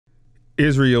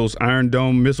Israel's Iron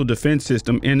Dome missile defense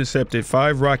system intercepted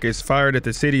 5 rockets fired at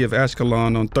the city of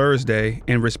Ashkelon on Thursday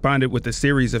and responded with a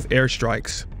series of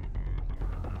airstrikes.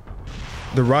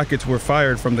 The rockets were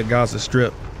fired from the Gaza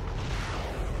Strip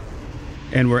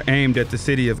and were aimed at the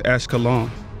city of Ashkelon.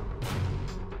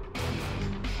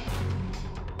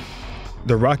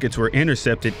 The rockets were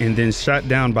intercepted and then shot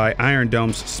down by Iron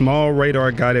Dome's small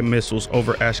radar-guided missiles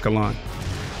over Ashkelon.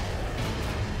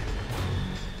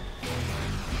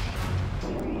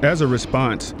 As a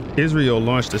response, Israel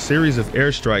launched a series of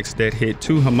airstrikes that hit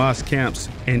 2 Hamas camps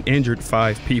and injured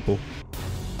 5 people.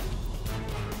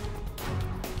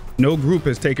 No group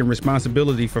has taken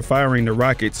responsibility for firing the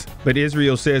rockets, but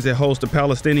Israel says it holds the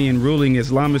Palestinian ruling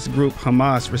Islamist group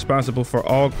Hamas responsible for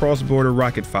all cross-border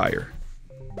rocket fire.